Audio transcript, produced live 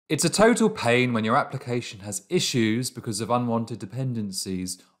It's a total pain when your application has issues because of unwanted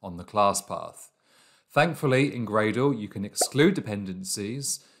dependencies on the class path. Thankfully, in Gradle, you can exclude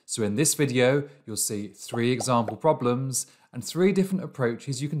dependencies. So in this video, you'll see 3 example problems and 3 different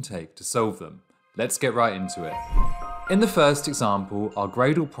approaches you can take to solve them. Let's get right into it. In the first example, our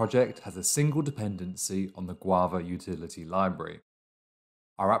Gradle project has a single dependency on the Guava utility library.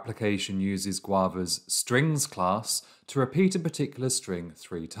 Our application uses Guava's strings class to repeat a particular string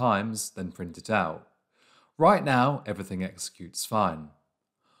 3 times, then print it out. Right now, everything executes fine.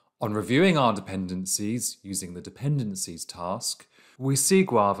 On reviewing our dependencies using the dependencies task, we see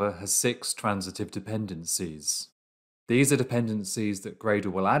Guava has 6 transitive dependencies. These are dependencies that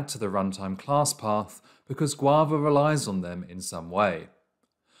Gradle will add to the runtime class path because Guava relies on them in some way.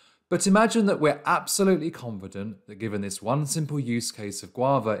 But imagine that we're absolutely confident that given this one simple use case of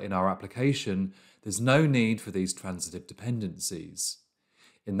Guava in our application, there's no need for these transitive dependencies.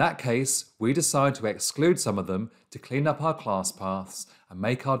 In that case, we decide to exclude some of them to clean up our class paths and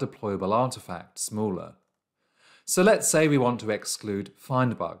make our deployable artifact smaller. So let's say we want to exclude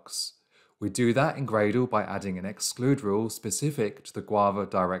find bugs. We do that in Gradle by adding an exclude rule specific to the Guava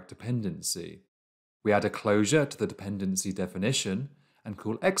direct dependency. We add a closure to the dependency definition and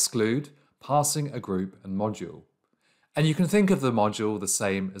call exclude, passing a group and module. And you can think of the module the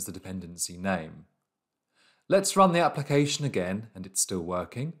same as the dependency name. Let's run the application again and it's still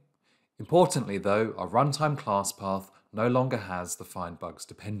working. Importantly though, our runtime class path no longer has the find bugs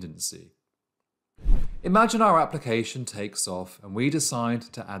dependency. Imagine our application takes off and we decide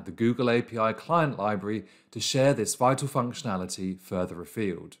to add the Google API client library to share this vital functionality further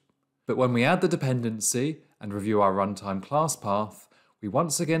afield. But when we add the dependency and review our runtime class path, we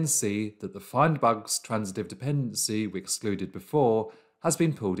once again see that the find bugs transitive dependency we excluded before has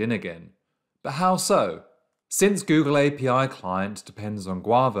been pulled in again. But how so? Since Google API client depends on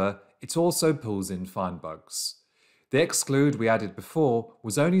Guava, it also pulls in find bugs. The exclude we added before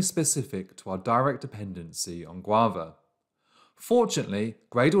was only specific to our direct dependency on Guava. Fortunately,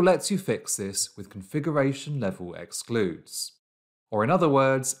 Gradle lets you fix this with configuration level excludes. Or in other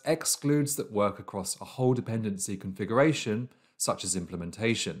words, excludes that work across a whole dependency configuration, such as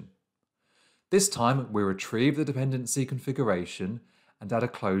implementation. This time, we retrieve the dependency configuration and add a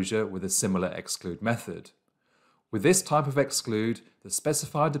closure with a similar exclude method. With this type of exclude, the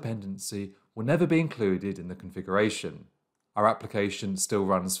specified dependency will never be included in the configuration. Our application still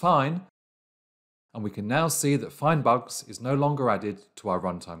runs fine, and we can now see that find bugs is no longer added to our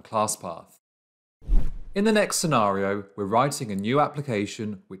runtime class path. In the next scenario, we're writing a new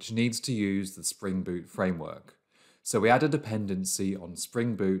application which needs to use the Spring Boot framework. So we add a dependency on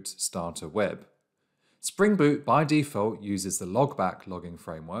Spring Boot Starter Web. Spring Boot by default uses the logback logging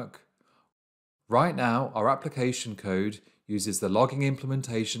framework. Right now, our application code uses the logging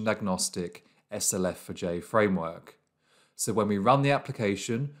implementation agnostic SLF4J framework. So when we run the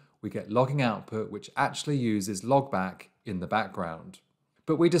application, we get logging output which actually uses logback in the background.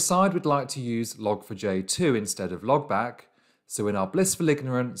 But we decide we'd like to use log4j2 instead of logback. So in our blissful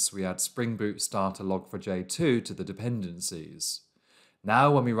ignorance, we add Spring Boot Starter log4j2 to the dependencies.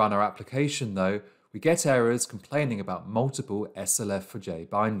 Now when we run our application though, we get errors complaining about multiple SLF4j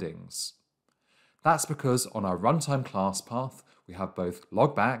bindings. That's because on our runtime class path, we have both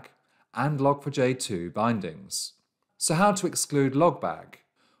logback and log4j2 bindings. So how to exclude logback?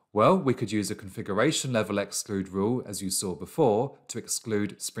 Well, we could use a configuration level exclude rule as you saw before to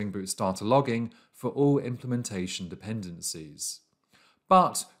exclude Spring Boot Starter logging for all implementation dependencies.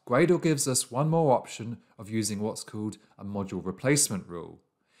 But Gradle gives us one more option of using what's called a module replacement rule.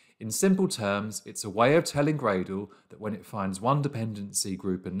 In simple terms, it's a way of telling Gradle that when it finds one dependency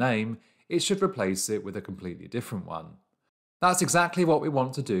group and name, it should replace it with a completely different one. That's exactly what we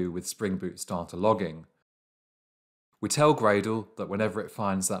want to do with Spring Boot Starter logging. We tell Gradle that whenever it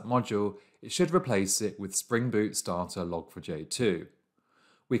finds that module, it should replace it with Spring Boot Starter log4j2.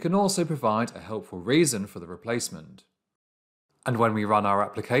 We can also provide a helpful reason for the replacement. And when we run our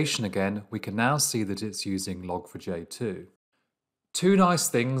application again, we can now see that it's using log4j2. 2 nice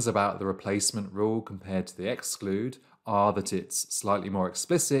things about the replacement rule compared to the exclude are that it's slightly more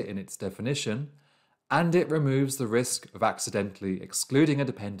explicit in its definition, and it removes the risk of accidentally excluding a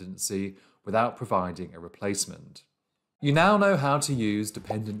dependency without providing a replacement. You now know how to use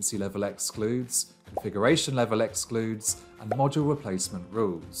dependency level excludes, configuration level excludes, and module replacement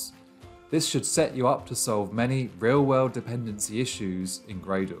rules. This should set you up to solve many real-world dependency issues in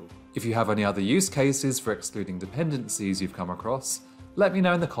Gradle. If you have any other use cases for excluding dependencies you've come across, let me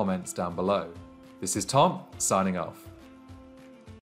know in the comments down below. This is Tom, signing off.